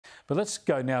But let's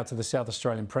go now to the South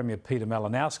Australian Premier, Peter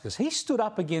Malinauskas. He stood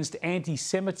up against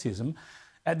anti-Semitism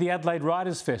at the Adelaide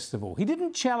Writers Festival. He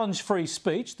didn't challenge free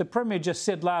speech. The Premier just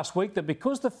said last week that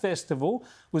because the festival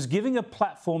was giving a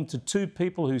platform to two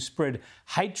people who spread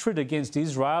hatred against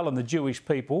Israel and the Jewish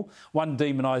people, one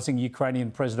demonising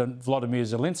Ukrainian President Volodymyr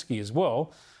Zelensky as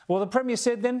well, the Premier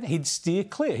said then he'd steer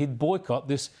clear, he'd boycott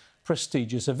this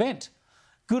prestigious event.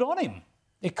 Good on him.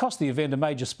 It cost the event a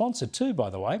major sponsor too, by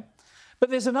the way. But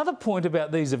there's another point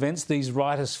about these events, these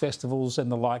writers' festivals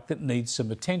and the like, that needs some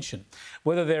attention.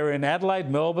 Whether they're in Adelaide,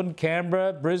 Melbourne,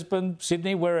 Canberra, Brisbane,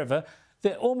 Sydney, wherever,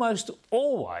 they're almost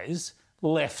always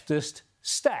leftist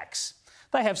stacks.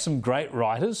 They have some great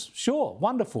writers, sure,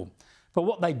 wonderful. But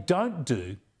what they don't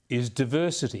do is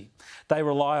diversity. They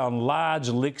rely on large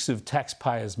licks of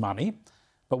taxpayers' money,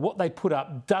 but what they put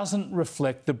up doesn't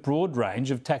reflect the broad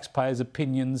range of taxpayers'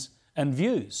 opinions and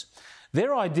views.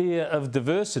 Their idea of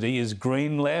diversity is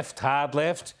green left, hard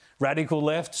left, radical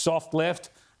left, soft left,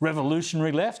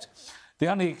 revolutionary left. The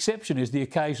only exception is the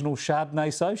occasional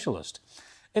Chardonnay socialist.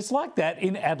 It's like that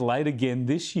in Adelaide again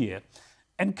this year.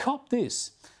 And cop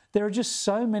this, there are just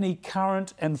so many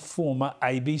current and former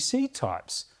ABC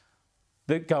types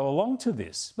that go along to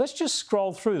this. Let's just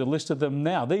scroll through the list of them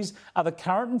now. These are the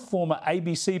current and former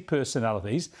ABC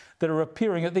personalities that are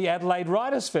appearing at the Adelaide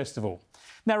Writers Festival.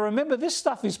 Now remember, this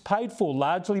stuff is paid for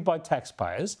largely by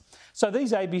taxpayers, so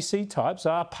these ABC types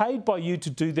are paid by you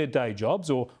to do their day jobs,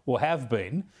 or have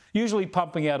been, usually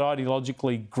pumping out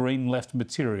ideologically green left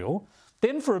material.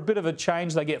 Then for a bit of a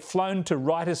change, they get flown to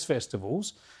writers'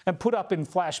 festivals and put up in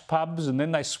flash pubs, and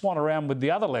then they swan around with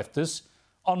the other leftists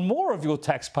on more of your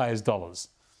taxpayers' dollars,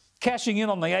 cashing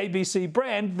in on the ABC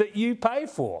brand that you pay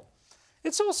for.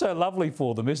 It's also lovely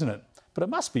for them, isn't it? But it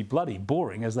must be bloody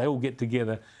boring as they all get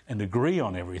together and agree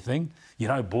on everything. You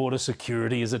know, border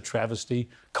security is a travesty.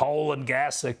 Coal and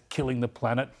gas are killing the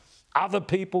planet. Other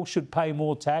people should pay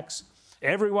more tax.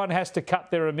 Everyone has to cut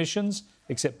their emissions,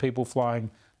 except people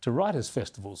flying to writers'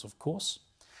 festivals, of course.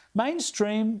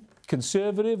 Mainstream,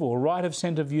 conservative or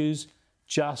right-of-centre views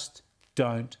just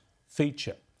don't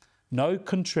feature. No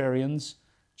contrarians,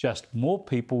 just more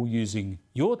people using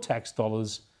your tax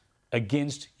dollars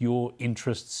against your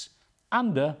interests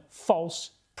under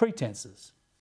false pretences.